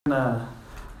We're going to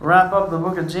wrap up the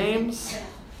book of James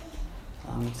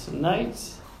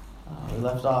tonight. We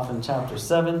left off in chapter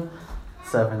 7,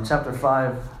 chapter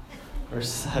 5, verse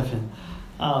 7.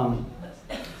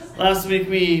 Last week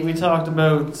we talked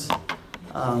about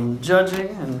judging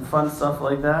and fun stuff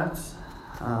like that.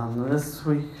 This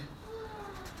week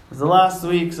is the last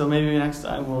week, so maybe next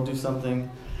time we'll do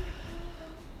something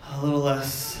a little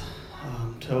less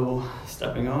toe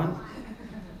stepping on.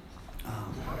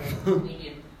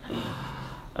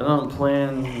 I don't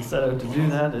plan and set out to do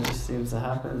that. It just seems to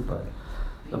happen. But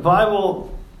the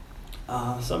Bible,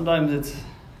 sometimes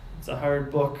it's a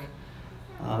hard book.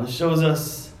 It shows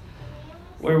us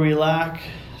where we lack,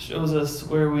 shows us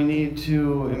where we need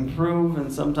to improve,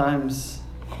 and sometimes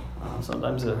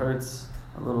it hurts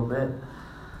a little bit.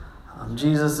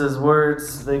 Jesus'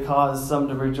 words, they cause some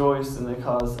to rejoice and they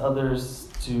cause others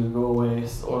to go away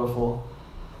sorrowful.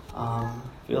 I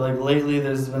feel like lately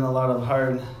there's been a lot of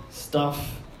hard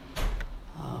stuff.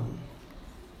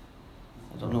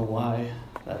 I don't know why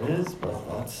that is, but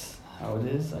that's how it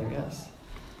is, I guess.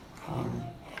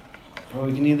 Or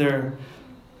we can either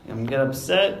get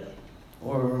upset,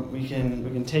 or we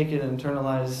can take it and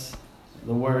internalize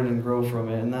the word and grow from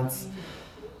it. And that's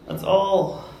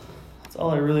all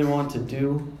I really want to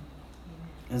do,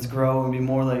 is grow and be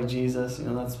more like Jesus.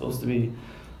 That's supposed to be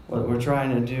what we're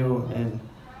trying to do. And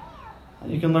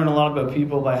you can learn a lot about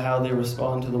people by how they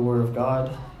respond to the Word of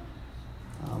God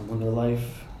when their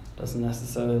life doesn't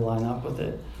necessarily line up with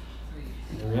it,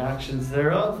 and the reactions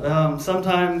thereof.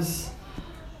 Sometimes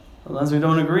we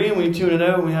don't agree and we tune it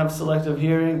out and we have selective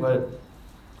hearing, but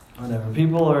whatever.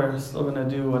 People are still going to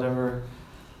do whatever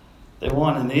they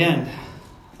want in the end.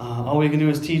 All we can do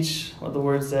is teach what the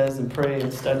Word says and pray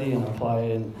and study and apply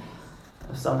it. And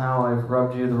if somehow I've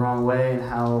rubbed you the wrong way in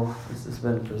how this has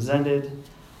been presented,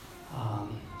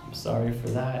 I'm sorry for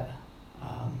that.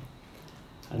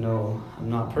 I know I'm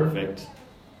not perfect.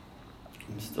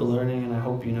 I'm still learning, and I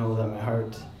hope you know that my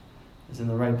heart is in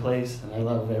the right place, and I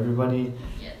love everybody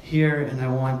here, and I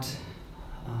want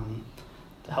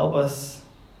to help us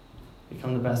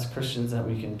become the best Christians that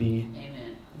we can be.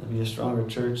 Amen. To be a stronger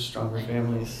church, stronger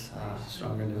families,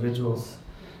 stronger individuals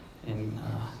in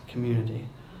community.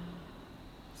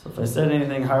 So if I said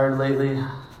anything hard lately,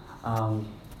 I'm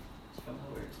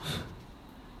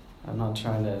not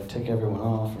trying to tick everyone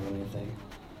off or anything.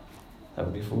 That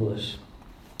would be foolish.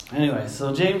 Anyway,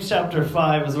 so James chapter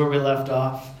 5 is where we left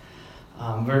off.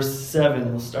 Verse 7,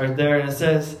 we'll start there, and it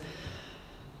says,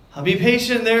 "Be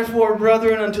patient, therefore,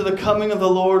 brethren, unto the coming of the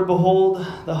Lord. Behold,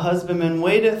 the husbandman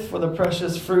waiteth for the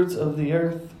precious fruits of the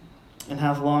earth, and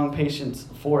hath long patience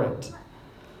for it,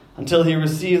 until he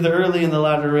receive the early and the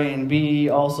latter rain. Be ye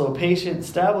also patient,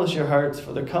 establish your hearts,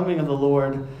 for the coming of the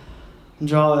Lord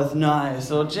draweth nigh."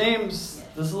 So James,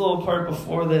 this little part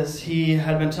before this, he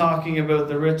had been talking about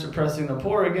the rich oppressing the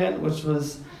poor again, which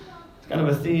was kind of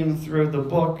a theme throughout the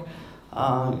book.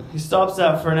 He stops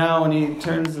that for now and he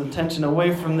turns the attention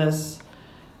away from this,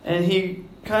 and he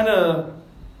kind of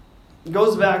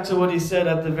goes back to what he said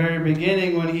at the very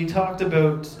beginning when he talked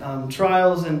about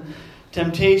trials and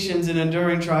temptations and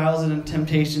enduring trials and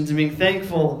temptations and being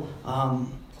thankful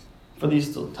for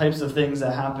these types of things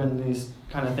that happen, these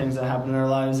kind of things that happen in our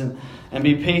lives, and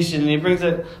be patient. And he brings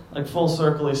it like full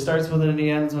circle. He starts with it and he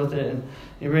ends with it, and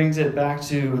he brings it back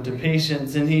to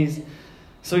patience. And he's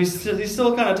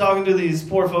still kind of talking to these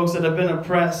poor folks that have been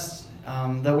oppressed,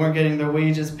 that weren't getting their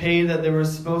wages paid that they were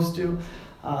supposed to.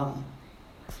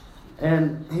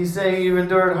 And he's saying, you've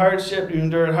endured hardship, you've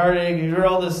endured heartache, you've endured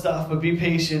all this stuff, but be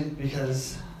patient,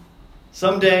 because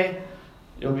someday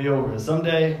it'll be over.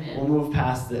 Someday we'll move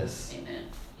past this. Amen.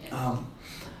 Yes.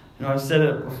 I've said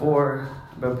it before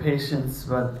about patience,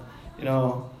 but, if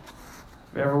you're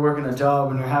ever working a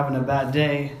job and you're having a bad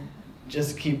day,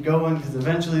 just keep going, because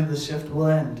eventually the shift will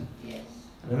end. Yes.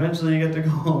 And eventually you get to go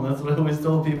home. That's what I always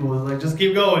told people, was like, just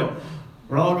keep going.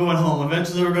 We're all going home.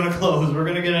 Eventually we're going to close. We're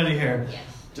going to get out of here. Yes.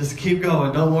 Just keep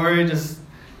going. Don't worry. Just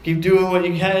keep doing what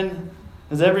you can,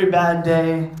 because every bad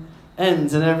day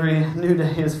ends and every new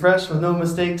day is fresh with no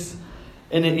mistakes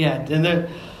in it yet.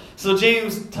 So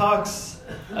James talks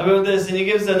about this, and he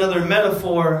gives another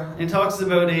metaphor. He talks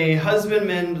about a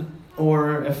husbandman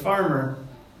or a farmer.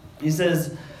 He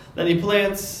says that he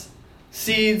plants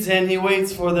seeds and he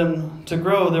waits for them to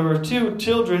grow. There were two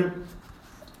children.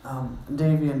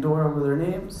 Davy and Dora were their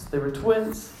names. They were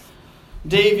twins.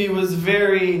 Davy was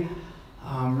very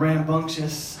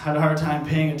rambunctious, had a hard time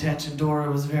paying attention.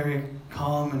 Dora was very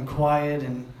calm and quiet,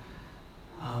 and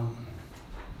I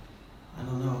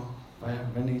don't know if I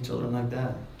have any children like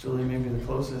that. Julie may be the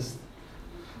closest.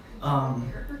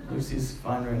 Lucy's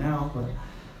fine right now,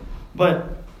 but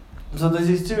So there's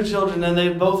these two children, and they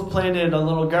both planted a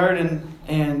little garden,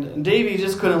 and Davey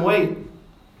just couldn't wait.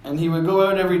 And he would go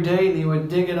out every day, and he would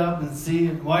dig it up and see,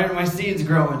 why aren't my seeds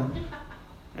growing?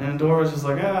 And Dora was just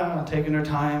like, taking her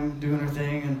time, doing her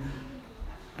thing.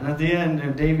 And at the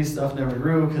end, Davey's stuff never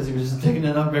grew because he was just digging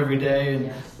it up every day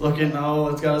and looking,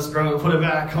 it's got to sprout, put it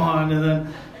back on, and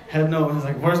then heading over. He's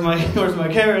like, where's my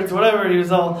carrots, whatever. He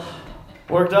was all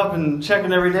worked up and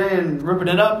checking every day and ripping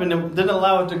it up, and it didn't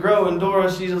allow it to grow. And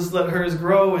Dora, she just let hers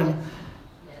grow, and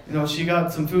she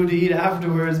got some food to eat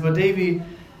afterwards. But Davey,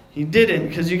 he didn't,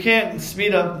 because you can't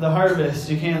speed up the harvest.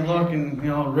 You can't look and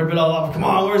rip it all up. Come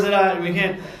on, where's it at? You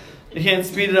can't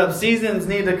speed it up. Seasons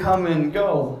need to come and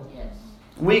go.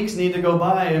 Weeks need to go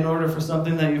by in order for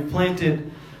something that you've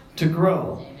planted to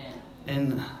grow.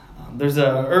 And there's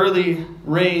a early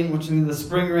rain, which is the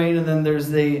spring rain, and then there's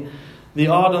the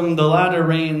autumn, the latter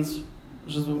rains,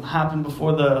 which is what happened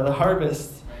before the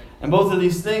harvest. And both of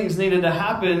these things needed to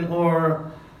happen,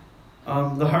 or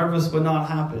the harvest would not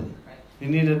happen. You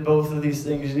needed both of these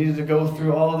things. You needed to go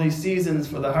through all of these seasons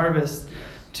for the harvest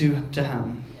to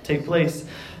take place.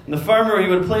 And the farmer, he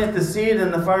would plant the seed,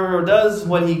 and the farmer does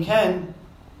what he can,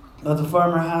 but the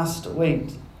farmer has to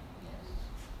wait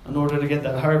in order to get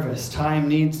that harvest. Time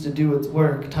needs to do its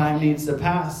work. Time needs to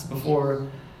pass before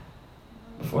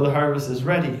the harvest is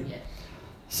ready.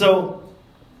 So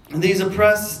these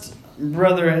oppressed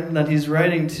brethren that he's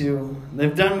writing to,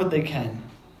 they've done what they can.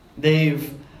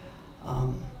 They've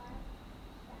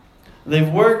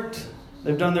worked.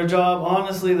 They've done their job.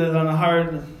 Honestly, they've done a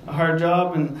hard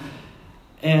job, and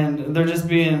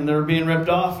they're being ripped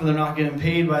off, and they're not getting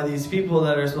paid by these people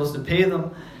that are supposed to pay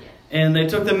them. And they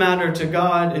took the matter to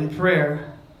God in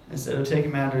prayer instead of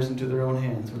taking matters into their own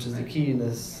hands, which is the key in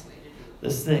this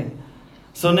thing.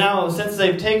 So now, since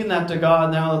they've taken that to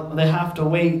God, now they have to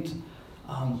wait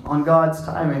on God's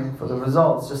timing for the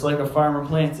results. Just like a farmer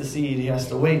plants a seed, he has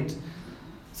to wait.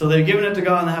 So they've given it to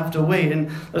God, and they have to wait. And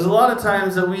there's a lot of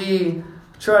times that we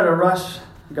try to rush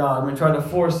God. We try to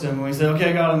force him. We say,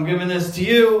 okay, God, I'm giving this to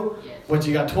you. What,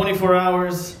 you got 24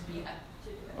 hours?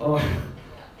 Or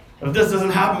if this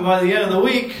doesn't happen by the end of the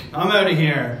week, I'm out of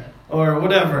here. Or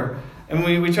whatever. And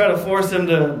we try to force him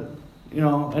to,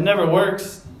 it never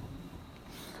works.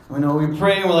 We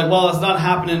pray and we're like, well, it's not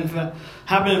happening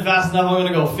fast enough. I'm going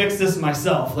to go fix this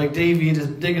myself. Like Davey,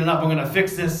 just digging it up. I'm going to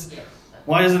fix this.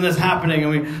 Why isn't this happening?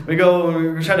 And we go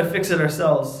and we try to fix it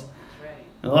ourselves.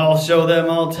 And I'll show them,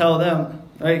 I'll tell them.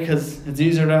 Right? Because it's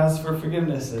easier to ask for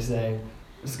forgiveness, they say.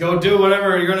 Just go do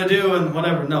whatever you're going to do and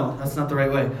whatever. No, that's not the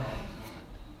right way.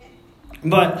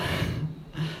 But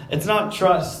it's not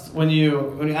trust when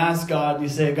you ask God, you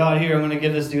say, God, here, I'm going to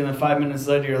give this to you. And then 5 minutes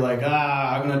later, you're like,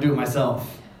 I'm going to do it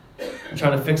myself. And try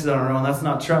to fix it on our own. That's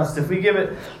not trust. If we give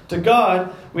it to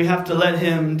God, we have to let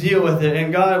him deal with it.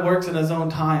 And God works in his own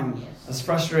time. As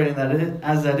frustrating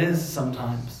as that is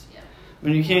sometimes. I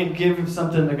mean, you can't give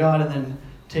something to God and then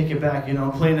take it back,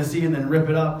 plant a seed and then rip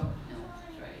it up.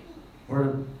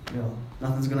 Or,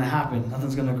 nothing's going to happen.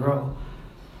 Nothing's going to grow.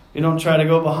 We don't try to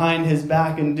go behind his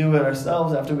back and do it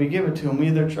ourselves after we give it to him. We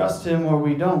either trust him or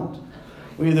we don't.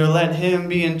 We either let him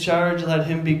be in charge, let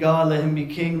him be God, let him be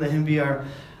king, let him be our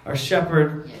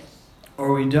shepherd,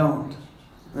 or we don't.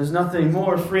 There's nothing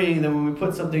more freeing than when we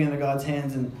put something into God's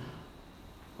hands and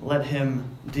let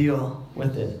him deal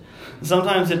with it. And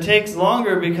sometimes it takes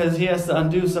longer because he has to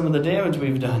undo some of the damage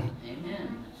we've done.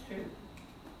 Amen. That's true.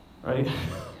 Right?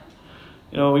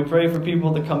 We pray for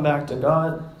people to come back to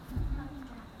God.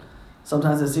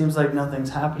 Sometimes it seems like nothing's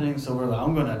happening, so we're like,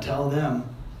 I'm going to tell them.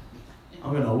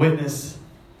 I'm going to witness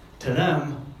to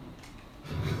them.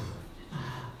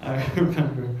 I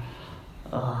remember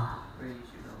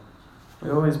we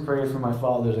always prayed for my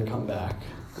father to come back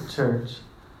to church.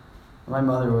 My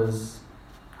mother was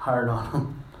hard on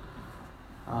him.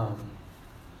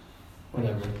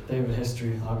 Whatever. They have a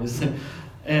history, obviously.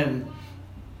 And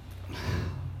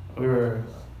we were,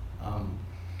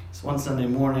 it's one Sunday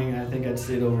morning, I think I'd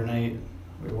stayed overnight.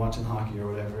 We were watching hockey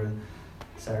or whatever. And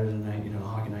Saturday night,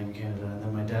 hockey night in Canada. And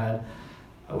then my dad,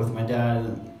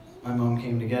 my mom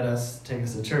came to get us, take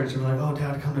us to church. And we're like, oh,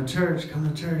 Dad, come to church.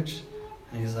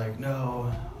 And he's like,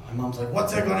 no. My mom's like,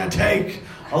 what's it going to take?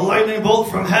 A lightning bolt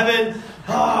from heaven?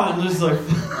 And just like...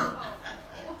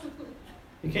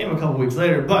 He came a couple weeks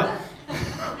later, but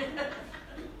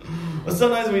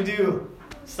sometimes we do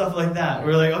stuff like that.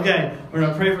 We're like, okay, we're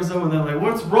going to pray for someone. They're like,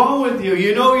 what's wrong with you?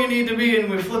 You know you need to be.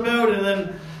 And we flip out, and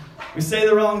then we say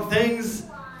the wrong things.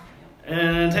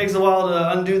 And it takes a while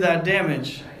to undo that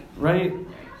damage, right?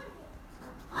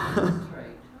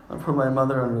 Not put my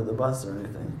mother under the bus or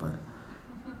anything, but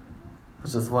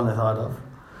it's just one I thought of.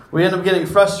 We end up getting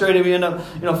frustrated. We end up,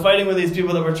 fighting with these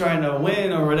people that we're trying to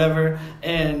win or whatever.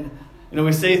 And,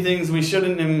 we say things we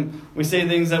shouldn't, and we say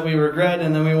things that we regret,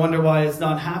 and then we wonder why it's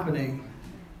not happening.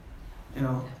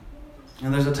 And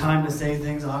there's a time to say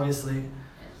things, obviously.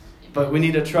 But we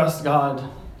need to trust God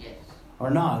or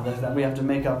not. That we have to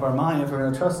make up our mind if we're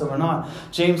going to trust Him or not.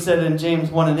 James said in James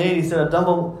 1:8, he said, a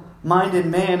double-minded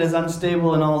man is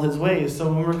unstable in all his ways.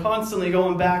 So when we're constantly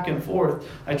going back and forth,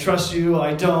 I trust you,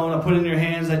 I don't, I put it in your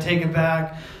hands, I take it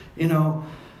back,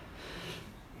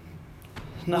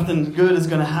 nothing good is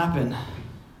going to happen.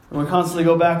 When we constantly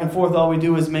go back and forth, all we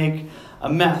do is make a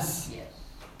mess. Yes.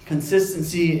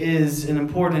 Consistency is an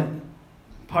important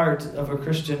part of a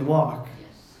Christian walk. Yes.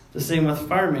 The same with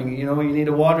farming. You need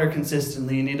to water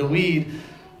consistently. You need to weed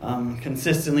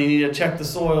consistently. You need to check the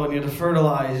soil. You need to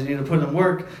fertilize. You need to put in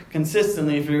work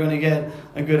consistently if you're going to get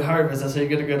a good harvest. That's how you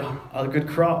get a good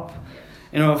crop.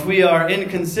 If we are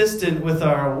inconsistent with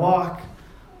our walk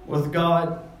with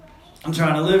God and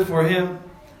trying to live for Him,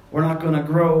 we're not going to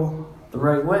grow the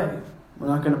right way. We're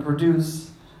not going to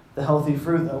produce the healthy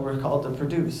fruit that we're called to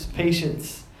produce.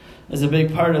 Patience is a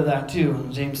big part of that too.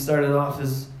 James started off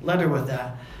his letter with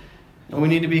that. And we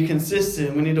need to be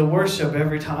consistent. We need to worship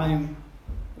every time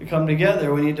we come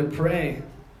together. We need to pray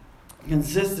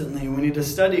consistently. We need to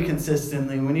study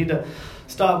consistently. We need to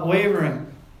stop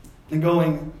wavering and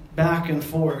going back and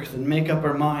forth and make up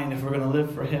our mind if we're going to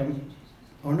live for Him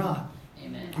or not.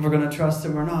 Amen. If we're going to trust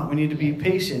Him or not. We need to be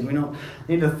patient. We don't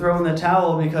need to throw in the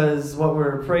towel because what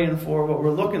we're praying for, what we're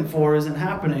looking for isn't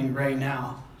happening right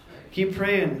now. Keep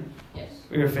praying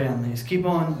for your families. Keep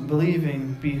on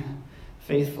believing. Be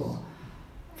faithful.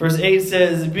 Verse 8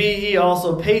 says, be ye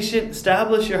also patient,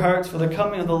 establish your hearts, for the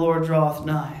coming of the Lord draweth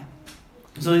nigh.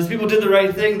 So these people did the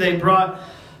right thing. They brought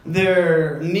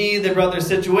their need, they brought their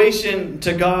situation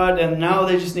to God, and now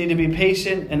they just need to be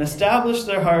patient and establish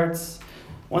their hearts.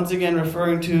 Once again,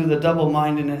 referring to the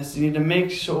double-mindedness. You need to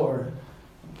make sure,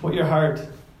 put your heart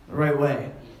the right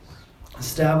way.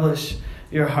 Establish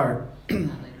your heart.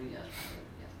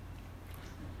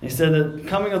 He said that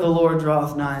coming of the Lord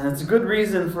draweth nigh. And it's a good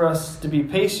reason for us to be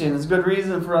patient. It's a good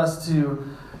reason for us to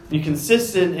be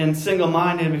consistent and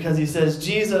single-minded, because he says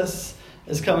Jesus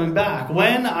is coming back.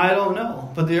 When? I don't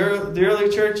know. But the early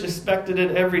church expected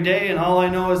it every day, and all I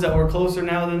know is that we're closer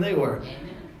now than they were.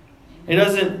 It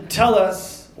doesn't tell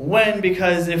us when,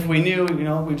 because if we knew,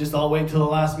 we just all wait till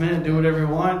the last minute, do whatever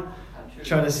we want,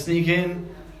 try to sneak in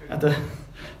at the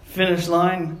finish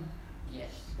line.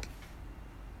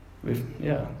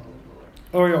 Yeah.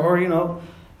 Or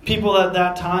people at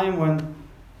that time when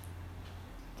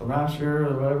the rapture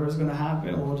or whatever is going to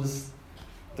happen,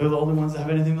 they're the only ones that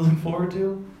have anything to look forward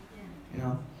to.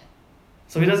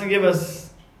 So he doesn't give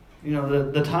us,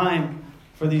 the time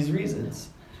for these reasons.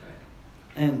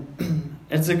 And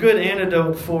it's a good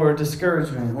antidote for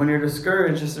discouragement. When you're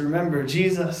discouraged, just remember,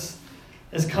 Jesus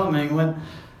is coming.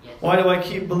 Why do I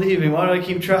keep believing? Why do I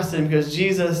keep trusting? Because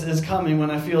Jesus is coming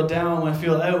when I feel down, when I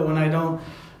feel out, when I don't,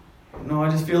 I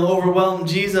just feel overwhelmed.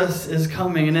 Jesus is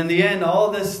coming. And in the end,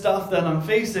 all this stuff that I'm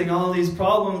facing, all these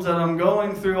problems that I'm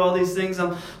going through, all these things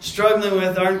I'm struggling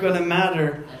with aren't going to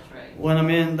matter when I'm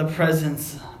in the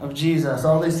presence of Jesus.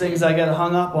 All these things I get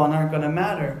hung up on aren't going to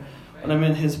matter when I'm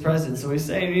in His presence. So he's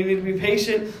saying you need to be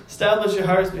patient, establish your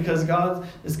hearts, because God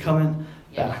is coming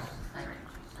back.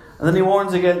 And then he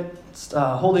warns against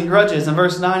holding grudges. In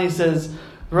verse 9 he says,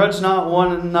 grudge not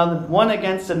one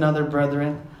against another,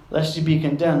 brethren, lest ye be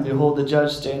condemned. Behold, the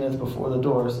judge standeth before the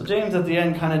door. So James at the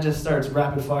end kind of just starts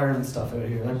rapid firing stuff out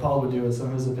here, like Paul would do with some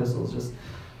of his epistles. Just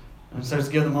starts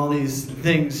giving them all these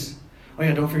things. Oh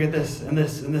yeah, don't forget this, and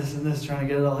this, and this, and this, trying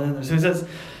to get it all in there. So he says,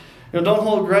 don't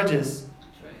hold grudges.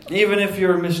 Even if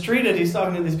you're mistreated, he's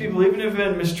talking to these people, even if you've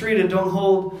been mistreated, don't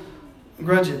hold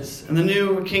grudges. In the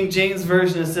New King James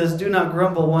Version, it says, do not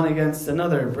grumble one against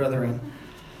another, brethren.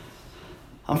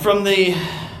 From the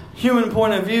human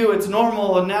point of view, it's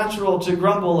normal and natural to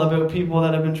grumble about people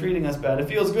that have been treating us bad. It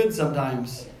feels good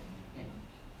sometimes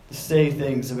to say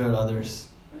things about others.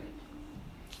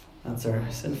 That's our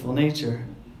sinful nature.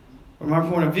 From our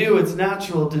point of view, it's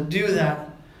natural to do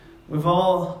that. We've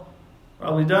all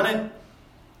probably done it.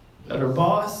 At our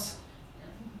boss,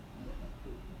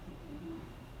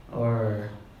 or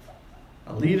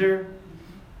a leader,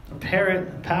 a parent,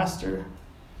 a pastor,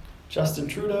 Justin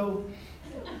Trudeau.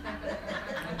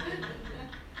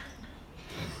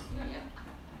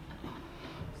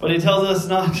 But he tells us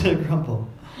not to grumble.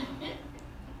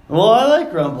 Well, I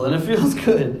like grumbling. It feels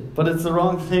good, but it's the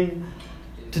wrong thing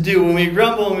to do. When we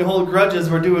grumble and we hold grudges,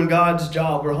 we're doing God's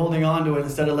job. We're holding on to it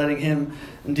instead of letting Him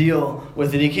deal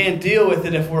with it. He can't deal with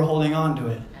it if we're holding on to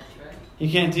it. He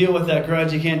can't deal with that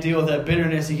grudge. He can't deal with that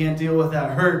bitterness. He can't deal with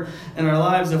that hurt in our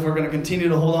lives if we're going to continue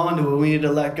to hold on to it. We need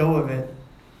to let go of it.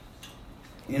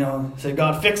 Say,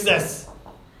 God, fix this.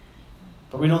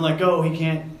 But we don't let go. He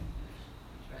can't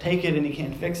take it and He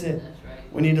can't fix it.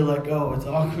 We need to let go. It's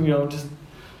all,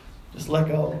 just let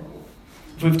go.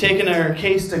 If we've taken our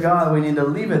case to God, we need to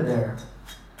leave it there.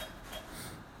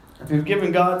 If you've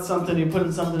given God something, you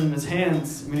put something in His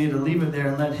hands, we need to leave it there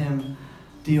and let Him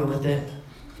deal with it.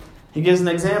 He gives an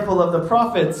example of the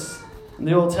prophets in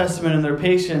the Old Testament and their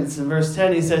patience. In verse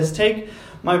 10, he says, "Take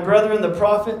my brethren, the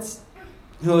prophets,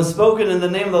 who have spoken in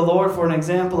the name of the Lord, for an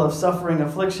example of suffering,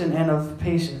 affliction, and of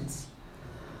patience."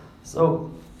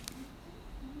 So,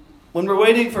 when we're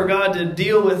waiting for God to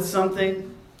deal with something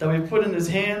that we've put in His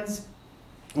hands,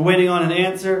 we're waiting on an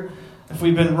answer. If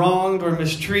we've been wronged or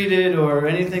mistreated or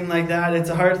anything like that, it's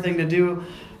a hard thing to do.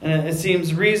 And it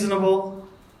seems reasonable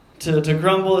to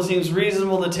grumble. It seems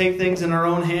reasonable to take things in our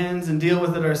own hands and deal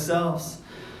with it ourselves.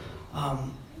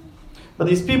 But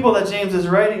these people that James is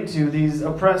writing to, these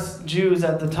oppressed Jews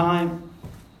at the time,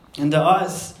 and to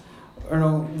us,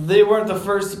 they weren't the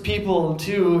first people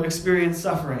to experience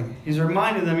suffering. He's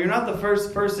reminding them, you're not the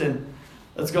first person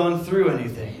that's gone through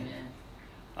anything.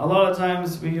 A lot of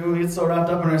times we get so wrapped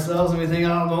up in ourselves and we think,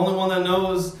 I'm the only one that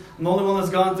knows, I'm the only one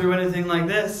that's gone through anything like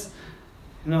this.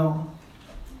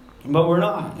 But we're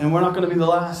not. And we're not going to be the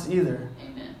last either.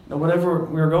 Amen. Whatever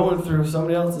we're going through,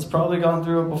 somebody else has probably gone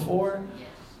through it before. Yes.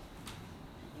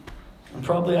 And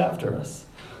probably after us.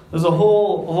 There's a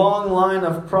whole long line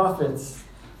of prophets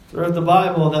throughout the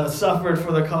Bible that suffered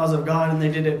for the cause of God, and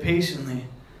they did it patiently.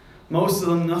 Most of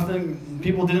them,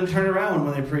 people didn't turn around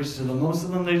when they preached to them. Most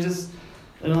of them, they just,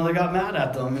 they got mad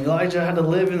at them. Elijah had to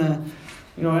live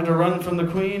had to run from the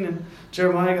queen, and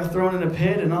Jeremiah got thrown in a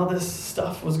pit, and all this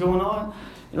stuff was going on.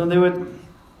 They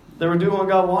were doing what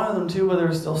God wanted them to, but they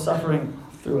were still suffering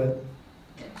through it.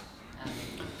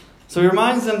 So he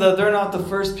reminds them that they're not the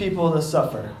first people to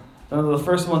suffer. They're not the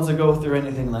first ones to go through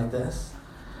anything like this.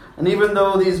 And even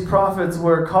though these prophets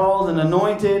were called and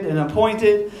anointed and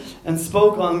appointed and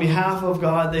spoke on behalf of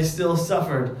God, they still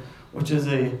suffered, which is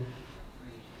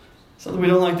something we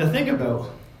don't like to think about.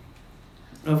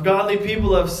 If godly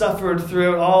people have suffered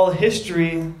throughout all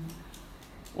history,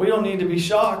 we don't need to be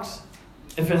shocked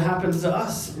if it happens to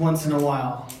us once in a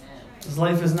while. Because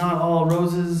life is not all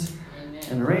roses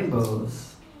and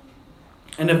rainbows.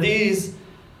 And if these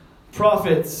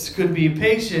prophets could be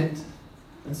patient,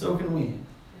 then so can we.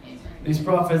 These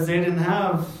prophets, they didn't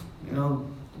have,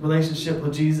 relationship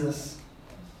with Jesus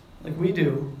like we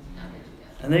do.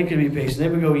 And they could be patient. They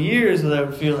would go years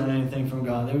without feeling anything from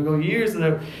God. They would go years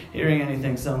without hearing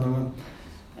anything, some of them.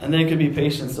 And they could be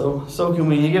patient. So can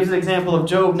we. He gives an example of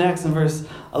Job next in verse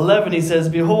 11. He says,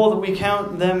 "Behold, we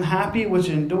count them happy which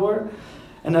endure,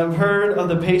 and have heard of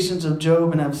the patience of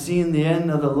Job, and have seen the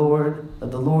end of the Lord, that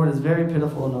the Lord is very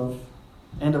pitiful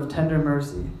and of tender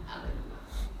mercy."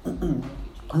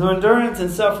 So endurance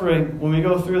and suffering, when we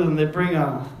go through them, they bring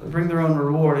their own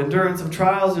reward. Endurance of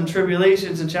trials and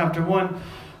tribulations in chapter 1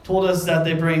 told us that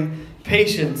they bring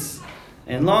patience.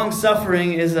 And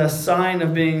long-suffering is a sign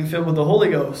of being filled with the Holy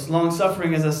Ghost.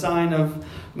 Long-suffering is a sign of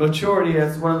maturity.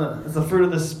 It's the fruit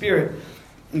of the Spirit.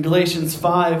 In Galatians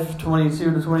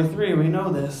 5:22-23, we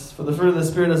know this. "For the fruit of the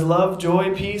Spirit is love,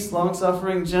 joy, peace,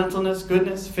 long-suffering, gentleness,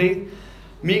 goodness, faith,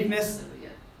 meekness,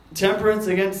 temperance.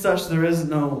 Against such there is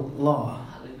no law."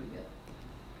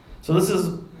 So this is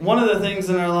one of the things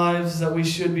in our lives that we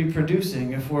should be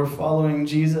producing if we're following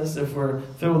Jesus, if we're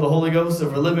filled with the Holy Ghost,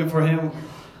 if we're living for Him.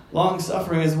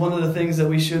 Long-suffering is one of the things that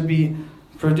we should be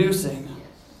producing.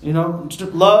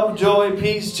 Love, joy,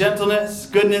 peace, gentleness,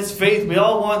 goodness, faith. We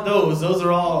all want those. Those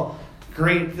are all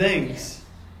great things.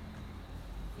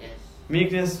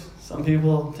 Meekness, some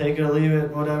people take it or leave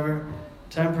it, whatever.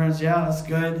 Temperance, yeah, that's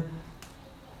good.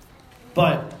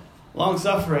 But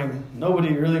long-suffering,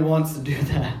 nobody really wants to do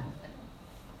that.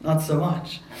 Not so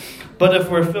much. But if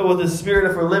we're filled with the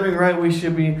Spirit, if we're living right, we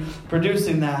should be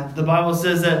producing that. The Bible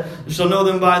says that you shall know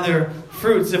them by their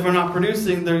fruits. If we're not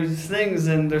producing these things,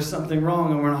 then there's something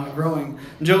wrong and we're not growing.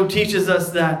 Job teaches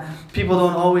us that people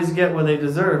don't always get what they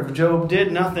deserve. Job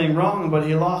did nothing wrong, but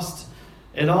he lost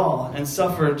it all and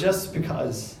suffered just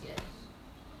because.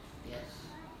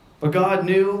 But God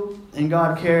knew and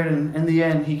God cared, and in the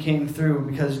end He came through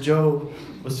because Job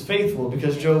was faithful,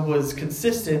 because Job was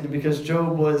consistent, because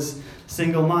Job was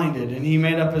single-minded. And he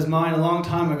made up his mind a long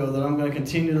time ago that I'm going to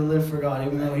continue to live for God.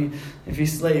 Even though if He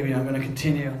slayed me, I'm going to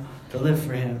continue to live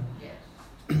for Him.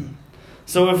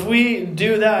 So if we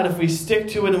do that, if we stick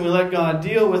to it and we let God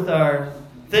deal with our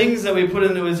things that we put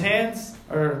into His hands,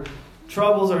 our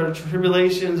troubles, our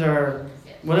tribulations, our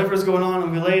whatever's going on,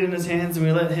 and we lay it in his hands and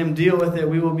we let him deal with it,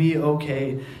 we will be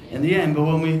okay in the end. But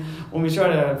when we try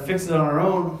to fix it on our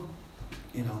own,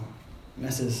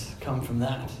 messes come from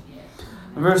that.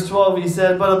 In verse 12 he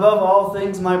said, "But above all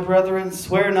things, my brethren,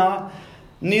 swear not,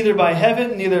 neither by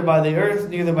heaven, neither by the earth,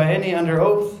 neither by any under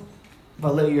oath,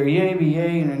 but let your yea be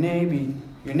yea, and your nay be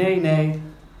your nay, nay,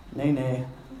 nay, nay,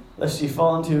 lest ye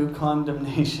fall into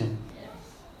condemnation."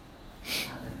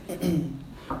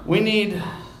 We need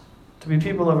to be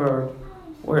people of our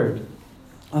word.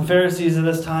 The Pharisees of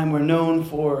this time were known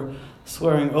for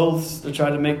swearing oaths to try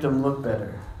to make them look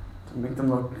better, to make them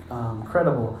look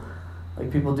credible,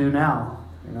 like people do now.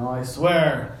 I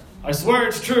swear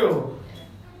it's true.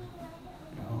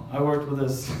 I worked with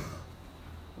this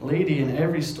lady, and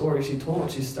every story she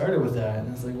told, she started with that.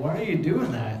 And it's like, why are you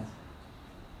doing that?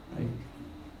 Like,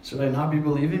 should I not be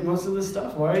believing most of this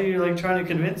stuff? Why are you trying to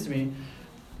convince me?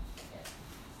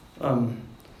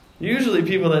 Usually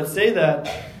people that say that,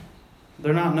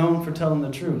 they're not known for telling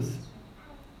the truth.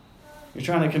 You're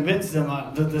trying to convince them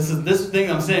that this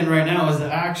thing I'm saying right now is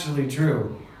actually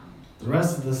true. The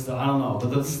rest of this stuff, I don't know, but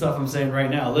this stuff I'm saying right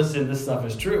now, listen, this stuff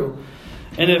is true.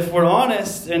 And if we're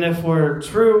honest and if we're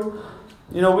true,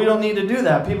 we don't need to do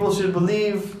that. People should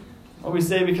believe what we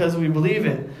say because we believe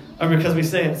it. Or because we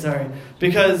say it, sorry.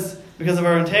 Because of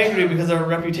our integrity, because of our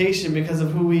reputation, because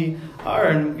of who we are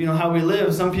and how we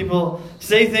live. Some people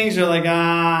say things, you're like,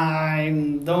 I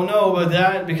don't know about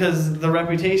that, because of the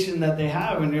reputation that they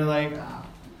have, and you're like,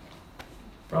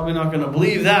 probably not going to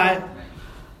believe that.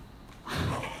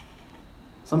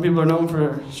 Some people are known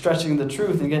for stretching the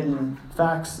truth and getting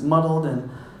facts muddled and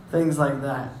things like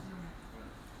that.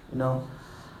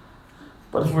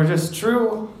 But if we're just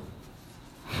true,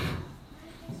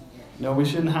 we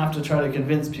shouldn't have to try to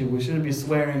convince people. We shouldn't be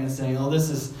swearing and saying, "Oh, this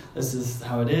is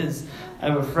how it is." I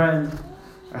had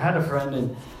a friend,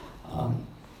 and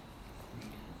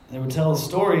they would tell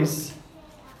stories,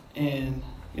 and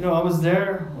I was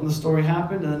there when the story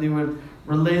happened, and then they would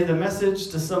relay the message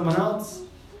to someone else,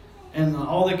 and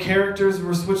all the characters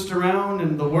were switched around,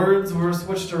 and the words were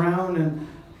switched around,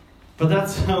 but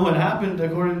that's how it happened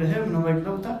according to him. And I'm like,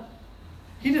 no,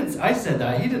 he didn't. I said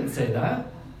that. He didn't say that.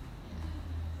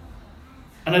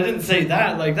 And I didn't say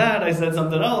that like that. I said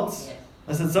something else.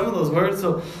 I said some of those words.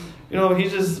 So, he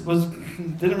just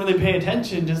didn't really pay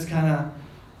attention, just kind of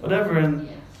whatever. And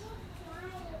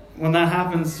when that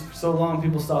happens so long,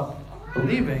 people stop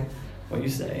believing what you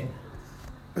say.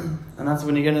 And that's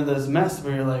when you get into this mess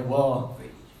where you're like, well,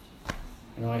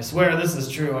 I swear this is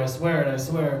true. I swear it. I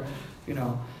swear,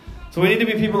 So we need to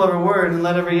be people of our word and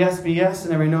let every yes be yes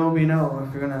and every no be no.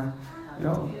 If you're going to,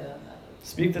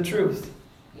 speak the truth.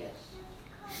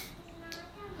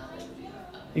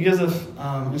 He gives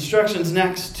instructions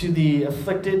next to the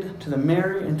afflicted, to the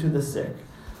merry, and to the sick.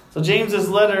 So James's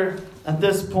letter at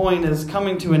this point is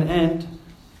coming to an end.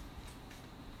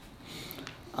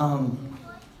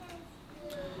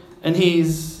 And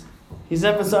he's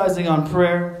emphasizing on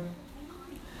prayer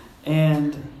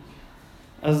and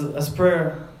on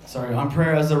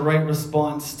prayer as a right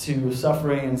response to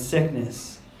suffering and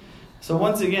sickness. So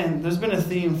once again, there's been a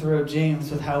theme throughout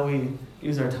James with how we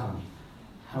use our tongue,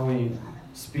 how we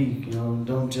speak,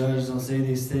 don't judge, don't say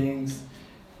these things,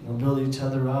 build each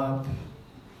other up,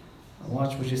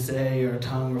 watch what you say, your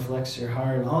tongue reflects your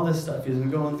heart, and all this stuff. He's been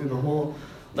going through the whole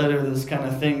letter, this kind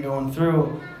of thing going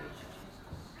through.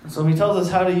 So he tells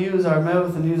us how to use our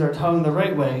mouth and use our tongue the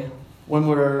right way when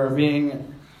we're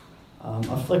being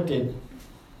afflicted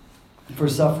for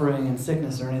suffering and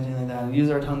sickness or anything like that, and use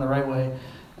our tongue the right way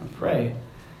and pray.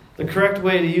 The correct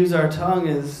way to use our tongue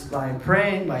is by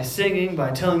praying, by singing,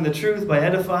 by telling the truth, by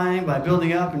edifying, by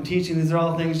building up and teaching. These are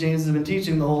all things James has been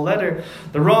teaching the whole letter.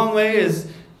 The wrong way is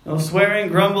swearing,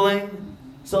 grumbling,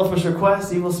 selfish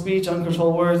requests, evil speech,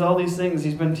 uncontrolled words, all these things.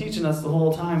 He's been teaching us the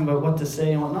whole time about what to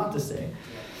say and what not to say.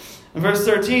 In verse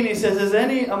 13 he says, "Is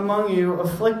any among you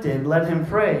afflicted? Let him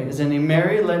pray. Is any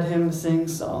merry? Let him sing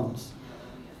psalms."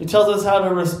 He tells us how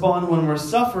to respond when we're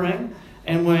suffering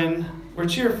and when we're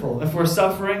cheerful. If we're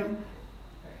suffering,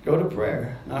 go to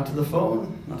prayer. Not to the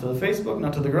phone, not to the Facebook,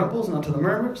 not to the grumbles, not to the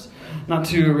murmurs, not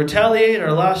to retaliate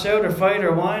or lash out or fight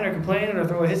or whine or complain or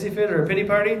throw a hissy fit or a pity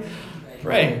party.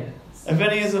 Pray. If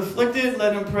any is afflicted,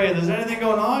 let him pray. If there's anything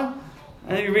going on,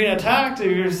 and you're being attacked, or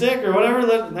you're sick, or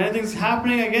whatever, anything's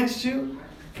happening against you,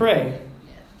 pray.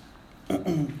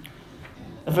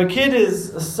 If a kid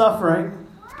is suffering,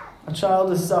 a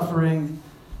child is suffering,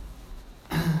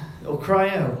 they'll cry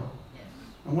out.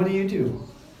 And what do?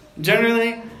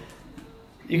 Generally,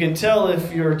 you can tell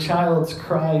if your child's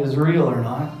cry is real or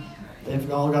not.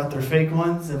 They've all got their fake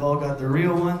ones. They've all got their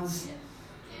real ones.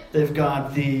 They've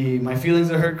got the my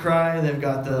feelings are hurt cry. They've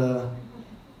got the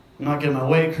I'm not getting my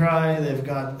way cry. They've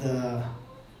got the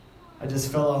I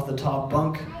just fell off the top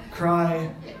bunk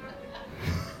cry.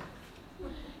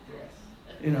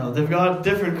 They've got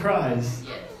different cries.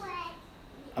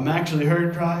 I'm actually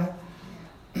hurt cry.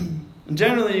 And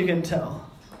generally you can tell.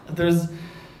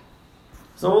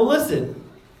 So we'll listen.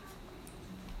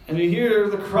 And you hear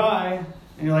the cry,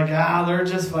 and you're like, they're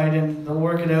just fighting. They'll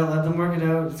work it out. Let them work it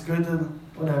out. It's good to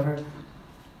whatever.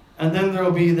 And then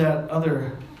there'll be that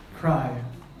other cry.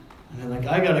 And they're like,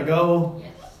 I gotta go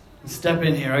and step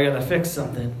in here. I gotta fix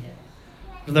something.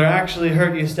 If they're actually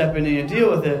hurt, you step in and you deal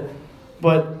with it.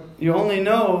 But you only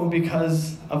know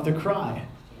because of the cry.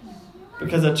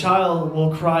 Because a child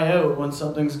will cry out when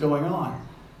something's going on.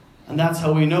 And that's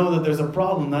how we know that there's a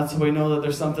problem. That's how we know that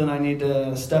there's something I need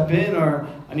to step in, or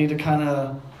I need to kind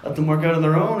of let them work out on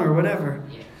their own, or whatever.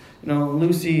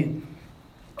 Lucy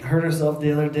hurt herself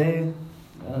the other day.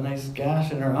 Got a nice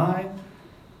gash in her eye.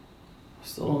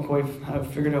 Still don't quite have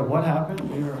figured out what happened.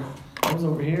 I was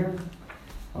over here.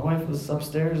 My wife was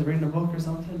upstairs reading a book or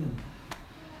something. And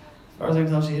as far as I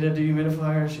can tell, she hit a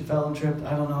dehumidifier. She fell and tripped.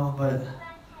 I don't know,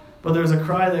 but there's a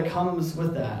cry that comes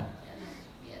with that.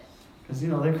 Because,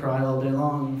 they cry all day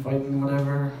long, fighting,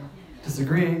 whatever,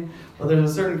 disagreeing. But there's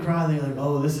a certain cry that you're like,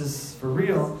 oh, this is for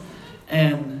real.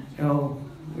 And,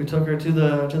 we took her to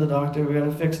the doctor. We got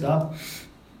it fixed up.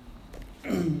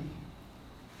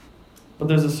 But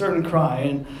there's a certain cry.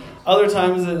 And other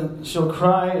times she'll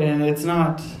cry and it's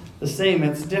not the same.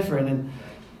 It's different. And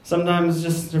sometimes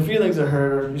just her feelings are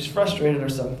hurt, or she's frustrated or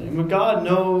something. But God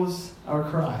knows our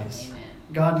cries. Amen.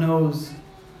 God knows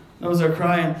our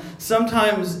cry. And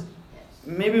sometimes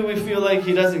maybe we feel like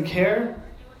He doesn't care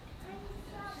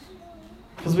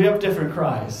because we have different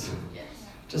cries,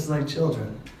 just like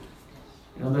children.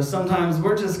 There's sometimes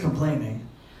we're just complaining.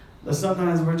 There's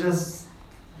sometimes we're just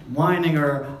whining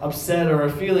or upset, or our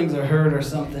feelings are hurt or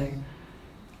something.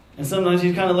 And sometimes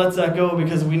He kind of lets that go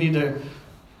because we need to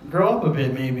grow up a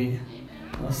bit, maybe.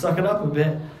 Suck it up a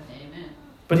bit.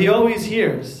 But He always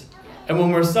hears. And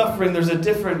when we're suffering, there's a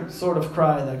different sort of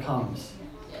cry that comes.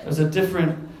 There's a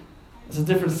different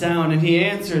sound, and He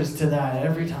answers to that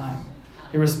every time.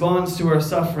 He responds to our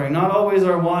suffering. Not always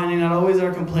our whining, not always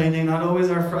our complaining, not always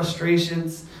our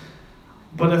frustrations.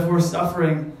 But if we're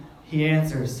suffering, He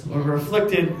answers. When we're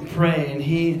afflicted, pray, and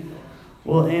He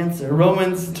will answer.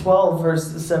 Romans 12,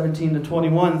 verses 17 to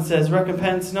 21 says,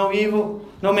 recompense no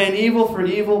man evil for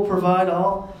evil, provide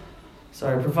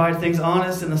things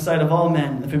honest in the sight of all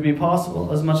men, if it be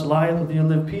possible, as much lieth with you,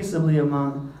 live peaceably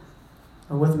among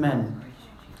or with men.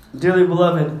 Dearly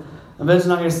beloved, avenge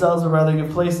not yourselves, but rather give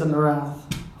place unto wrath.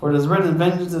 For it is written,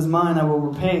 vengeance is mine, I will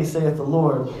repay, saith the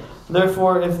Lord.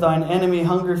 Therefore, if thine enemy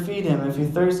hunger, feed him. If he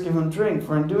thirst, give him drink.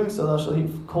 For in doing so, thou shalt heap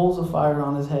coals of fire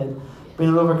on his head. Be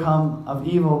not overcome of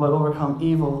evil, but overcome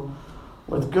evil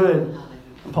with good.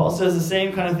 And Paul says the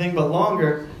same kind of thing, but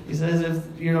longer. He says,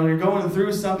 if you're going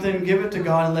through something, give it to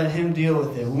God and let Him deal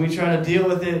with it. When we try to deal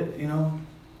with it,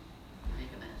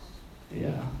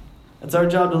 it's our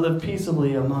job to live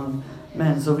peaceably among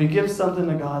men. So if you give something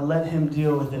to God, let Him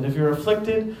deal with it. If you're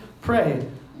afflicted, pray.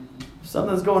 If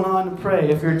something's going on, pray.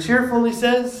 If you're cheerful, he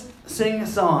says, sing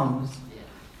psalms.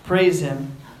 Praise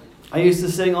Him. I used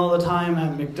to sing all the time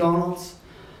at McDonald's,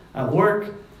 at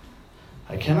work.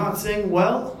 I cannot sing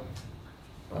well,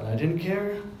 but I didn't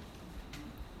care.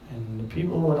 And the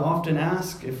people would often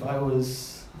ask if I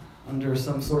was under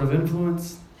some sort of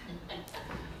influence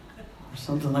or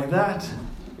something like that.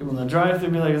 People in the drive-thru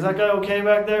would be like, is that guy okay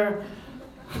back there?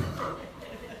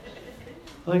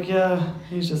 Like, yeah,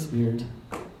 he's just weird.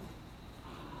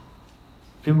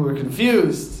 People were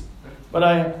confused, but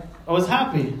I was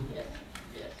happy.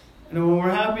 And when we're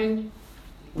happy,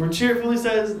 we're cheerful, he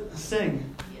says,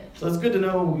 sing. So it's good to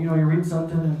know, you read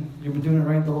something and you've been doing it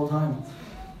right the whole time.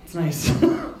 It's nice.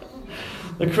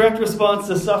 The correct response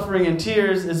to suffering and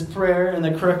tears is prayer, and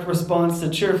the correct response to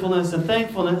cheerfulness and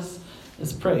thankfulness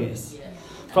is praise. Yes.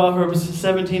 Proverbs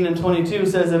 17:22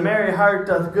 says, a merry heart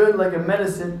doth good like a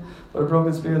medicine, but a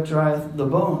broken spirit drieth the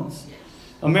bones. Yes.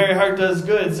 A merry heart does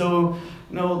good, so,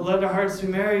 let our hearts be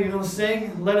merry,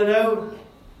 sing, let it out.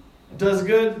 It does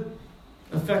good.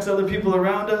 It affects other people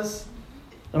around us.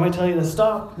 They might tell you to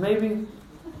stop, maybe.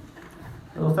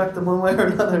 It'll affect them one way or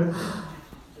another.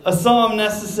 A psalm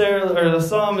is a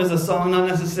song, not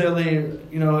necessarily,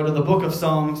 out of the book of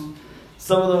Psalms.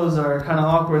 Some of those are kind of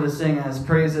awkward to sing as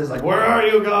praises, like, where are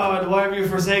you, God? Why have you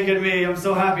forsaken me? I'm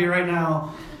so happy right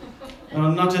now.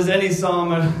 Not just any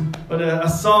psalm, but a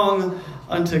song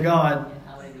unto God,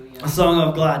 a song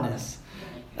of gladness.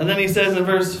 And then he says in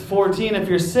verse 14, if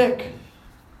you're sick,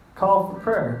 call for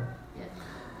prayer.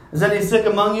 Is any sick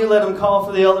among you? Let him call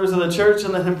for the elders of the church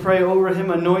and let him pray over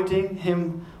him, anointing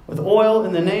him with oil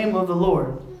in the name of the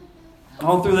Lord.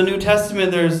 All through the New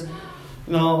Testament, there's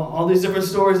all these different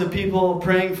stories of people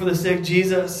praying for the sick.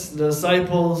 Jesus, the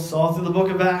disciples, all through the book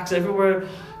of Acts, everywhere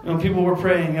people were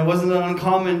praying. It wasn't an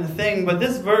uncommon thing, but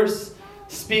this verse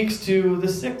speaks to the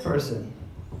sick person.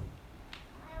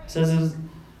 It says,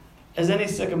 "Is any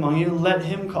sick among you? Let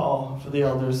him call for the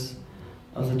elders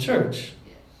of the church."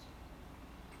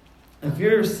 If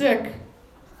you're sick,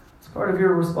 it's part of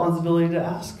your responsibility to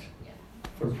ask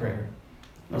for prayer.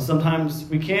 Sometimes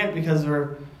we can't because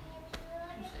we're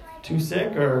too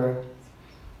sick or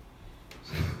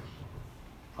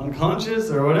unconscious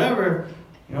or whatever.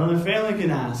 Their family can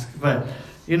ask. But,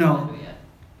 we're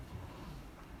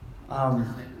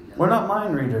not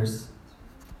mind readers.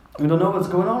 We don't know what's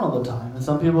going on all the time. And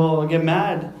some people get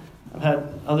mad. I've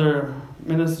had other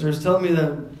ministers tell me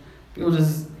that people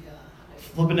just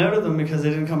flipping out at them because they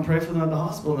didn't come pray for them at the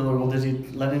hospital. And they're like, well, did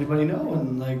he let anybody know?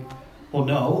 And like, well,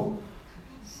 no.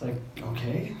 It's like,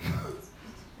 okay.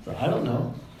 So I don't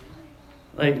know.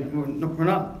 Like, we're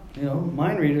not,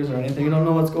 mind readers or anything. We don't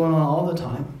know what's going on all the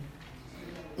time.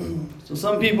 So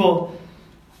some people,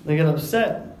 they get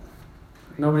upset.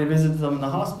 Nobody visits them in the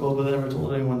hospital, but they never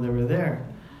told anyone they were there.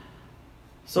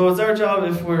 So it's our job,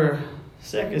 if we're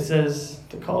sick, it says,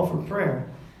 to call for prayer.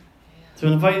 To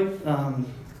invite the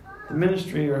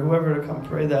ministry or whoever to come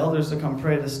pray, the elders to come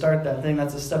pray, to start that thing.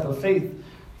 That's a step of faith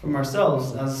from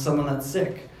ourselves as someone that's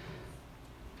sick.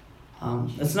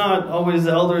 It's not always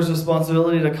the elder's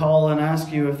responsibility to call and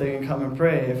ask you if they can come and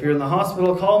pray. If you're in the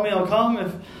hospital, call me, I'll come.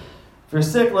 If you're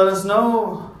sick, let us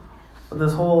know. But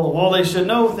this whole, well, they should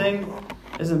know thing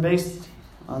isn't based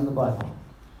on the Bible.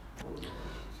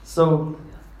 So,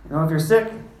 if you're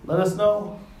sick, let us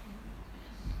know.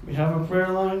 We have a prayer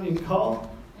line you can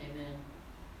call. Amen.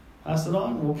 Pass it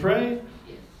on. We'll pray.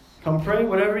 Yes. Come pray,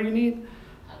 whatever you need.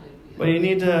 Hallelujah. But you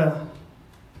need to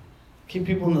keep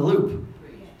people in the loop.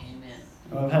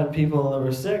 I've had people that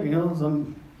were sick,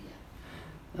 and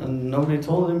nobody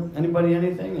told anybody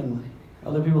anything, and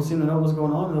other people seem to know what's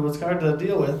going on, and it's hard to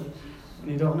deal with when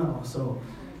you don't know. So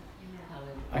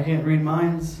I can't read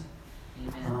minds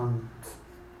on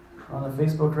the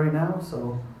Facebook right now.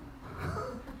 So,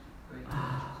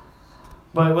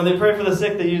 but when they pray for the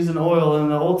sick, they use an oil. In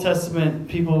the Old Testament,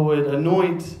 people would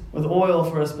anoint with oil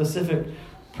for a specific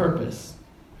purpose.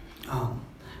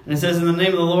 And it says, in the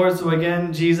name of the Lord, so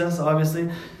again, Jesus,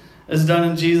 obviously, is done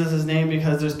in Jesus' name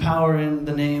because there's power in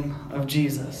the name of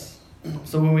Jesus.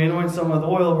 So when we anoint someone with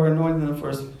oil, we're anointing them for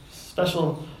a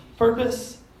special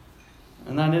purpose.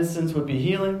 And that instance would be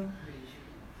healing.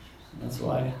 That's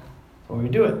why we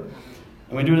do it.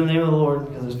 And we do it in the name of the Lord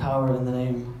because there's power in the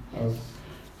name of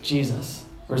Jesus.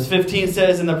 Verse 15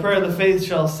 says, "And the prayer of the faith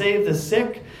shall save the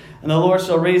sick, and the Lord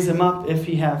shall raise him up. If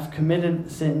he have committed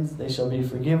sins, they shall be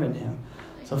forgiven him."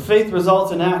 So faith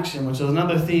results in action, which is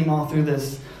another theme all through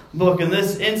this book. In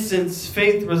this instance,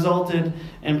 faith resulted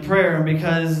in prayer. And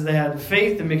because they had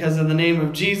faith and because of the name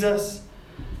of Jesus,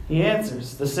 he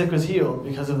answers. The sick was healed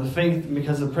because of the faith and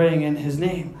because of praying in his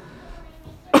name.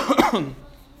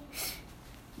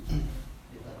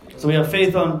 So we have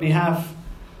faith on behalf.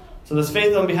 So there's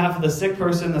faith on behalf of the sick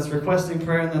person that's requesting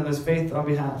prayer. And then there's faith on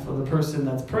behalf of the person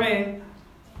that's praying.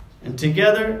 And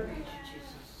together,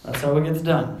 that's how it gets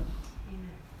done.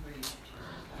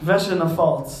 Confession of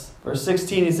faults. Verse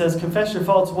 16, he says, "Confess your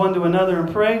faults one to another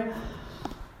and pray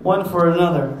one for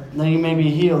another, that you may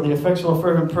be healed. The effectual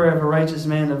fervent prayer of a righteous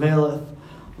man availeth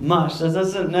much." That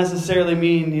doesn't necessarily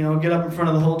mean, get up in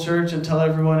front of the whole church and tell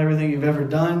everyone everything you've ever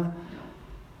done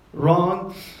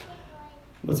wrong.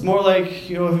 It's more like,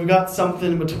 if you've got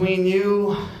something between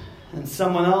you and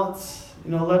someone else,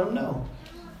 let them know.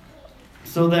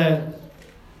 So that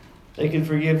they can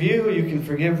forgive you, you can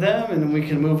forgive them, and we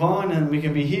can move on, and we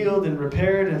can be healed and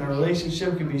repaired, and our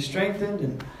relationship can be strengthened,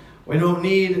 and we don't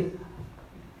need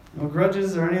no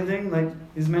grudges or anything. Like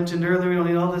he's mentioned earlier, we don't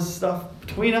need all this stuff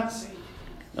between us.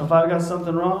 If I've got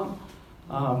something wrong,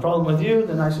 problem with you,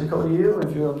 then I should go to you.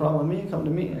 If you have a problem with me, come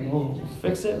to me, and we'll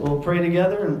fix it. We'll pray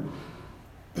together and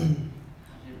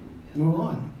move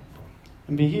on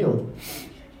and be healed.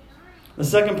 The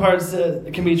second part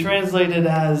can be translated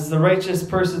as the righteous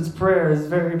person's prayer is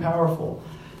very powerful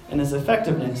in its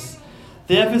effectiveness.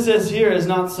 The emphasis here is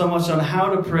not so much on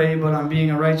how to pray, but on being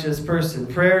a righteous person.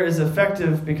 Prayer is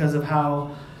effective because of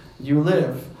how you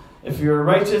live. If you're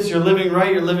righteous, you're living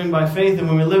right, you're living by faith. And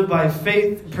when we live by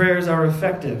faith, prayers are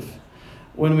effective.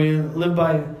 When we live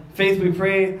by faith, we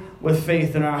pray with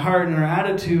faith, and our heart and our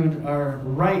attitude are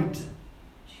right.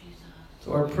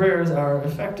 So our prayers are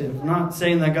effective. I'm not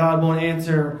saying that God won't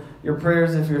answer your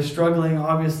prayers if you're struggling,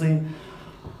 obviously.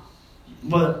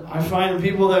 But I find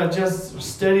people that just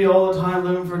steady all the time,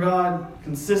 living for God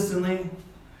consistently.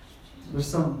 There's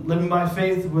some living by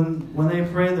faith. When they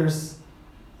pray, there's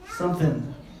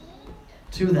something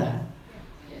to that.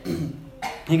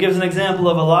 He gives an example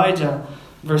of Elijah.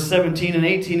 Verse 17 and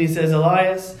 18, he says,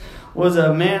 Elias was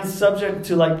a man subject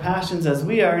to like passions as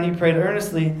we are, and he prayed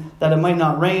earnestly that it might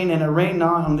not rain, and it rained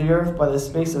not on the earth by the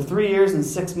space of 3 years and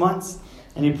 6 months.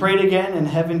 And he prayed again, and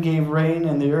heaven gave rain,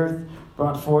 and the earth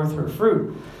brought forth her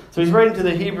fruit. So he's writing to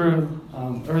the Hebrew,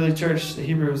 early church, the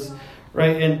Hebrews,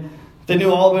 right? And they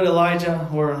knew all about Elijah,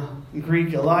 or in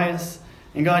Greek, Elias.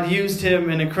 And God used him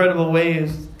in incredible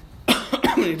ways.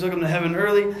 He took him to heaven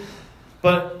early.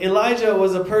 But Elijah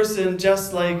was a person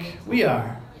just like we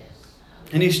are.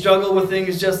 And he struggled with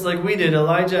things just like we did.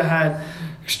 Elijah had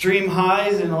extreme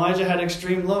highs and Elijah had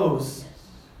extreme lows.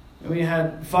 And we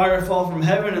had fire fall from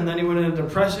heaven, and then he went into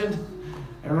depression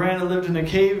and ran and lived in a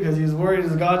cave because he was worried,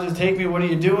 does God just take me? What are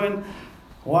you doing?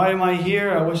 Why am I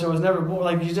here? I wish I was never born.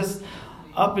 Like, he's just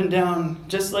up and down,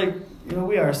 just like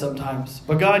we are sometimes.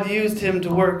 But God used him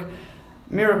to work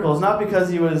miracles, not because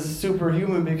he was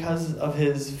superhuman, because of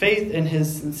his faith and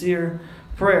his sincere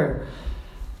prayer.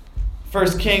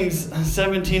 1 Kings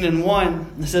 17 and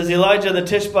 1, it says, Elijah the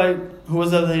Tishbite, who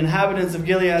was of the inhabitants of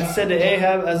Gilead, said to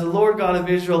Ahab, as the Lord God of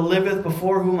Israel liveth,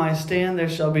 before whom I stand, there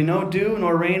shall be no dew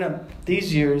nor rain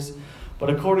these years, but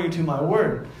according to my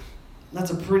word.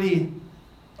 That's a pretty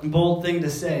bold thing to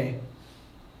say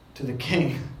to the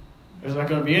king. There's not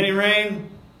going to be any rain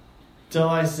till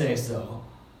I say so.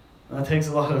 And that takes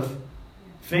a lot of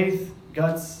faith,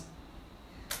 guts,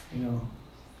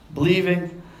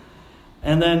 believing.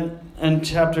 And then in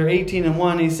chapter 18 and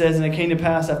 1, he says, and it came to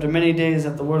pass after many days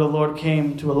that the word of the Lord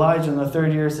came to Elijah in the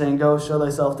 3rd year, saying, go, show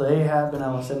thyself to Ahab, and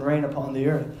I will send rain upon the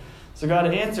earth. So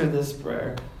God answered this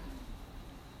prayer.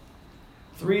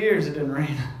 3 years it didn't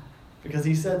rain because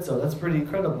he said so. That's pretty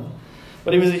incredible.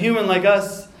 But he was a human like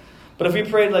us. But if we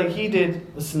prayed like he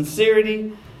did, with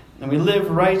sincerity, and we live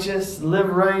righteous,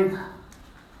 live right,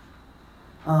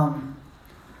 and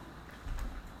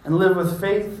live with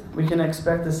faith, we can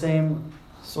expect the same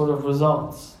sort of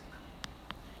results.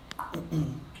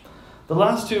 The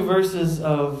last 2 verses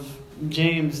of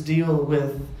James deal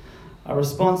with our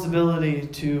responsibility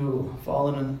to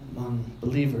fallen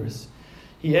believers.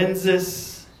 He ends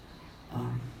this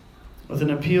with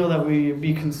an appeal that we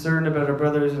be concerned about our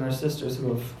brothers and our sisters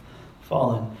who have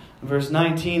fallen. In verse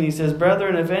 19, he says,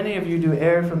 brethren, if any of you do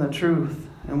err from the truth,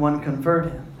 and one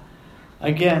convert him.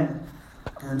 Again,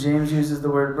 James uses the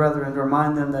word brethren to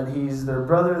remind them that he's their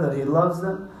brother, that he loves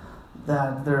them,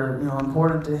 that they're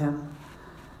important to him.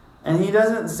 And he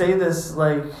doesn't say this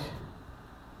like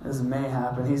this may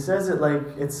happen. He says it like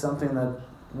it's something that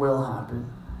will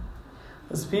happen.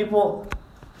 Because people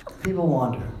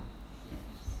wander.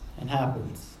 It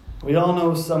happens. We all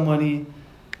know somebody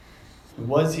who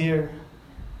was here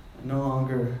and no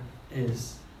longer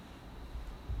is.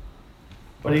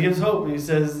 But he gives hope. He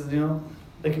says,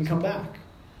 they can come back.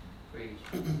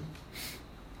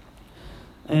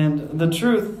 And the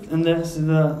truth in this,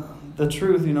 the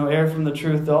truth, err from the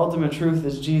truth. The ultimate truth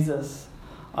is Jesus,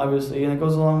 obviously. And it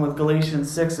goes along with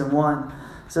Galatians 6 and 1.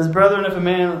 It says, brethren, if a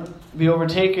man be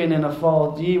overtaken in a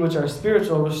fault, ye which are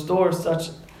spiritual, restore such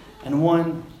an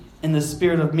one in the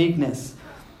spirit of meekness,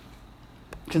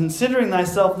 considering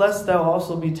thyself, lest thou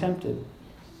also be tempted.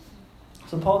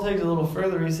 So Paul takes it a little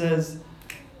further. He says,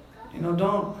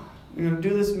 don't do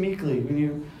this meekly.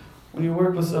 When you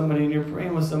work with somebody and you're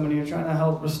praying with somebody, you're trying to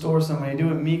help restore somebody, do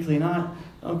it meekly. Don't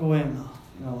go in,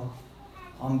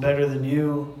 I'm better than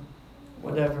you,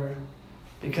 whatever.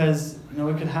 Because,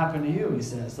 it could happen to you, he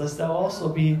says. Lest thou also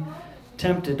be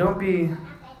tempted. Don't be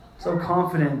so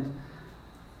confident.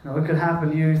 It could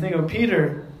happen to you. You think of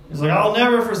Peter. He's like, I'll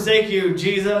never forsake you,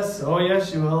 Jesus. Oh,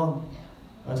 yes, you will.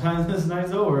 By the time this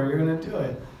night's over, you're going to do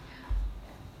it.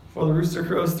 Before the rooster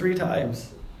crows 3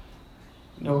 times.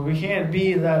 We can't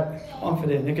be that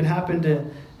confident. It can happen to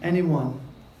anyone.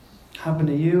 It can happen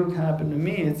to you. It can happen to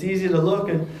me. It's easy to look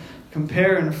and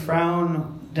compare and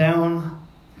frown down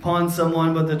upon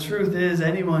someone, but the truth is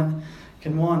anyone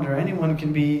can wander. Anyone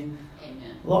can be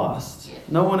lost. Yeah.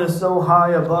 No one is so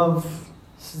high above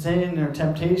sin or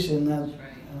temptation that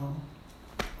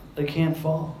they can't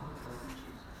fall.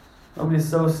 Nobody's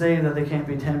so saved that they can't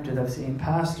be tempted. I've seen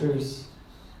pastors,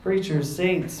 preachers,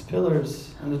 saints,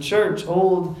 pillars in the church,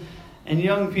 old and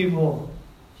young people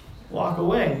walk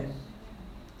away.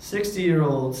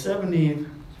 60-year-olds, 70,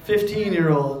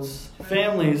 15-year-olds,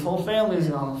 families, whole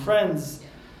families, friends.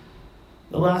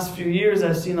 The last few years,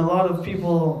 I've seen a lot of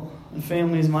people and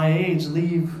families my age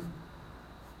leave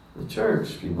the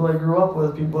church. People I grew up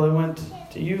with, people I went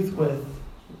to youth with,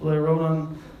 people I rode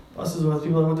on buses with,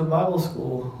 people I went to Bible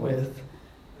school with.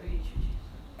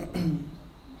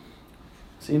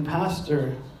 Seen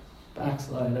pastor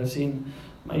backslide. I've seen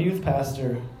my youth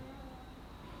pastor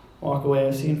walk away.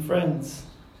 I've seen friends,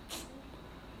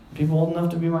 people old enough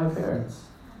to be my parents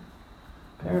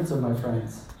of my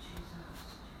friends.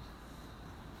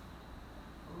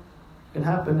 It can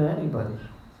happen to anybody.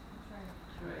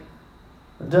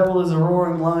 The devil is a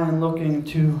roaring lion looking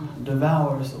to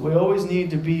devour, so we always need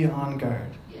to be on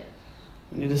guard.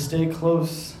 We need to stay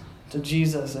close to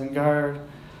Jesus and guard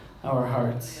our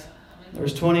hearts.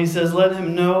 Verse 20 says, "Let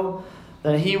him know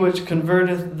that he which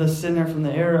converteth the sinner from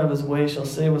the error of his way shall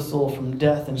save a soul from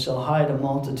death and shall hide a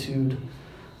multitude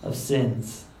of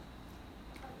sins."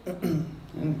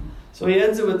 And so he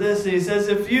ends it with this. He says,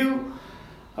 if you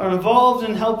are involved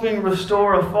in helping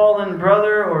restore a fallen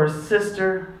brother or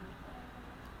sister,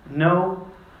 know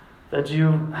that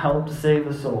you helped save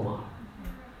a soul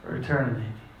for eternity.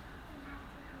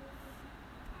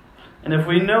 And if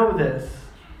we know this,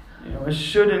 it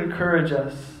should encourage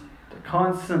us to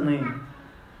constantly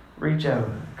reach out,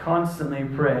 constantly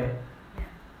pray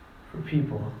for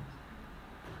people.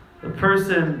 The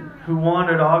person who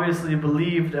wandered obviously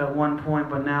believed at one point,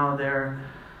 but now they're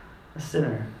a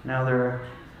sinner. Now they're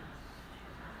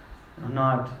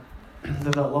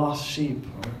they're that lost sheep.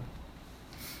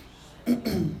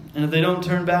 And if they don't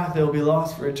turn back, they'll be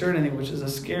lost for eternity, which is a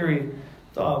scary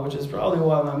thought, which is probably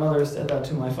why my mother said that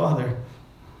to my father.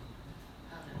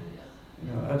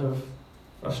 Out of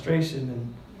frustration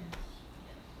and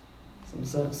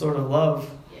some sort of love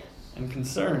and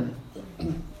concern.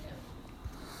 Because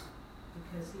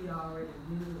he already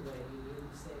knew the way, he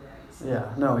wouldn't say that.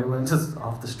 Yeah, no, he wouldn't just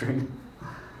off the street.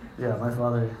 Yeah, my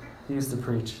father, he used to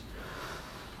preach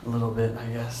a little bit, I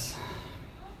guess.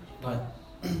 But,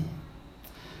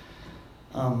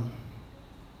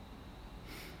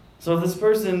 so if this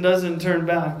person doesn't turn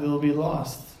back, they'll be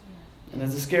lost. And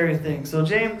it's a scary thing. So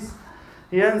James,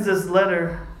 he ends this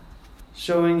letter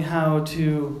showing how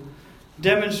to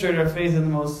demonstrate our faith in the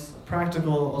most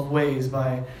practical of ways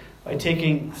by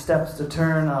taking steps to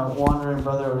turn a wandering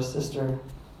brother or sister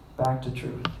back to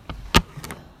truth.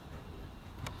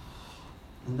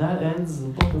 And that ends the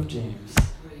book of James.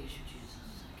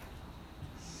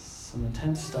 Some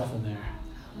intense stuff in there.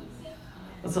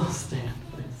 Let's all stand,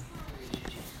 please.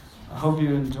 I hope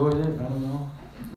you enjoyed it. I don't know.